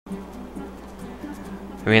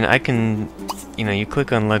I mean, I can, you know, you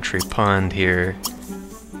click on Luxury Pond here,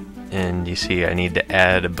 and you see I need to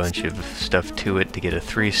add a bunch of stuff to it to get a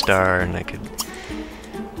 3-star, and I could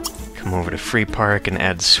come over to Free Park and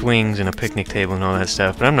add swings and a picnic table and all that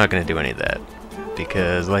stuff, but I'm not going to do any of that,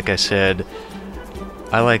 because, like I said,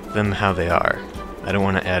 I like them how they are. I don't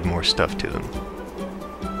want to add more stuff to them.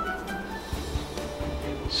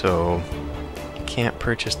 So, can't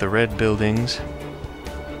purchase the red buildings,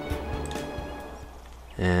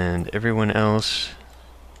 and everyone else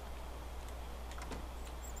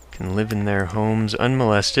can live in their homes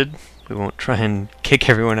unmolested. We won't try and kick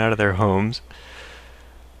everyone out of their homes.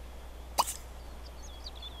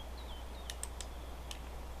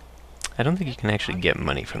 I don't think you can actually get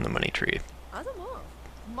money from the money tree,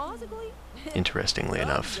 interestingly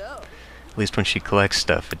enough. At least when she collects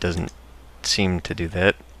stuff, it doesn't seem to do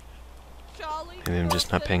that. Maybe I'm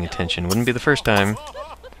just not paying attention. Wouldn't be the first time.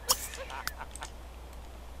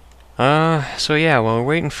 So yeah, while we're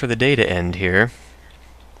waiting for the day to end here,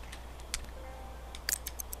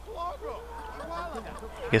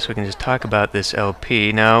 I guess we can just talk about this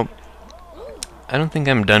LP. Now, I don't think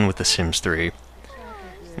I'm done with The Sims 3.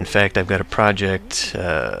 In fact, I've got a project,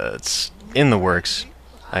 it's in the works,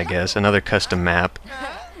 I guess, another custom map.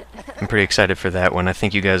 I'm pretty excited for that one. I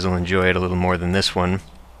think you guys will enjoy it a little more than this one.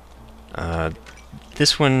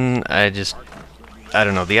 This one, I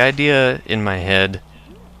don't know, the idea in my head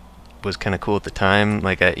was kind of cool at the time.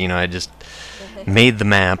 Like, I just made the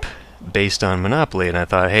map based on Monopoly, and I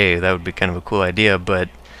thought, hey, that would be kind of a cool idea, but,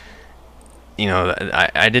 you know,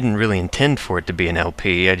 I didn't really intend for it to be an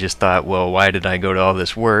LP. I just thought, well, why did I go to all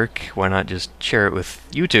this work? Why not just share it with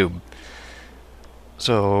YouTube?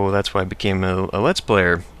 So that's why I became a Let's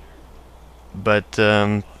Player. But,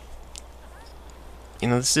 you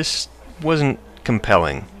know, this wasn't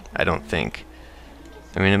compelling, I don't think.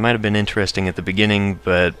 I mean, it might have been interesting at the beginning,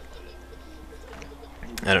 but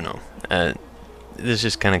I don't know. This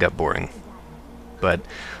just kind of got boring. But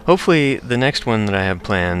hopefully the next one that I have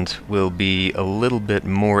planned will be a little bit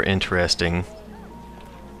more interesting.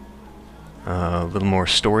 A little more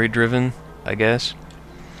story-driven, I guess.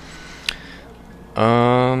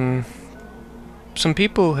 Some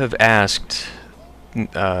people have asked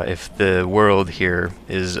if the world here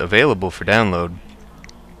is available for download,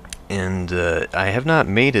 and I have not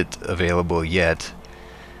made it available yet,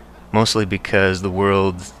 mostly because the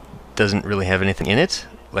world doesn't really have anything in it.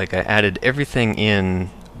 Like, I added everything in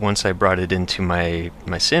once I brought it into my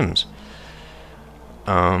Sims.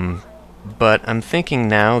 But I'm thinking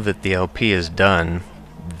now that the LP is done,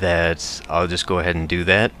 that I'll just go ahead and do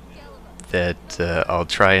that. That I'll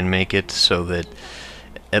try and make it so that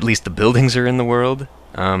at least the buildings are in the world.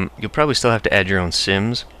 You'll probably still have to add your own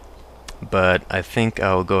Sims, but I think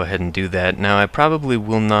I'll go ahead and do that. Now, I probably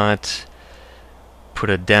will not put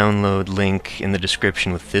a download link in the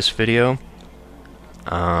description with this video.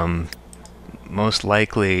 Most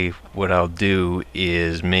likely what I'll do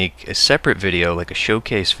is make a separate video, like a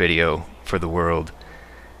showcase video for the world,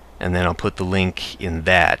 and then I'll put the link in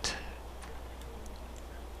that.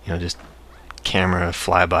 You know, just camera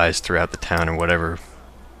flybys throughout the town, or whatever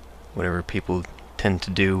people tend to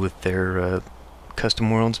do with their custom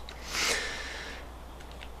worlds.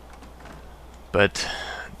 But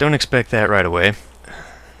don't expect that right away.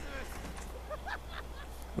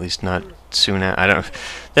 At least not soon.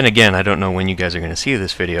 Then again, I don't know when you guys are going to see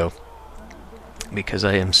this video, because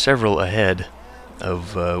I am several ahead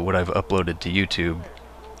of what I've uploaded to YouTube.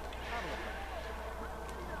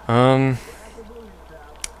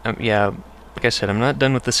 Yeah, like I said, I'm not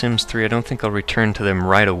done with The Sims 3. I don't think I'll return to them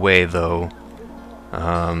right away, though.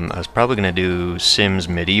 I was probably going to do Sims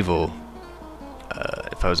Medieval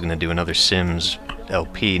if I was going to do another Sims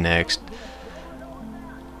LP next.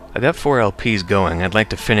 I got 4 LPs going. I'd like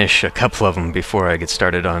to finish a couple of them before I get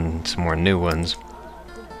started on some more new ones.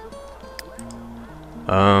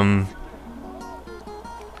 I've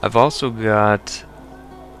also got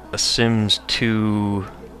a Sims 2,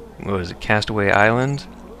 what was it, Castaway Island,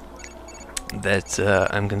 that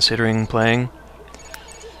I'm considering playing.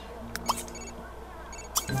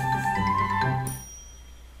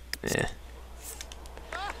 Yeah.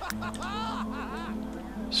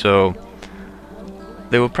 So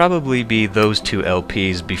there will probably be those 2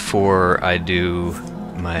 LPs before I do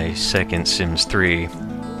my second Sims 3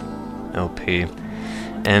 LP.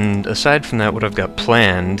 And aside from that, what I've got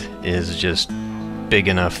planned is just big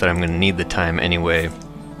enough that I'm going to need the time anyway.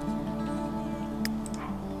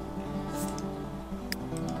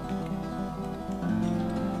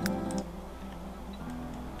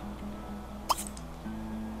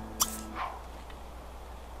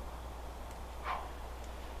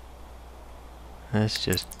 Let's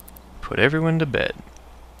just put everyone to bed.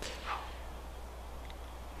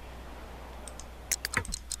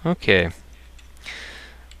 Okay.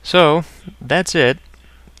 So, that's it.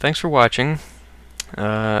 Thanks for watching.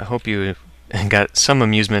 Hope you got some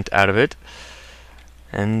amusement out of it.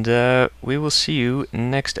 And we will see you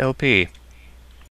next LP.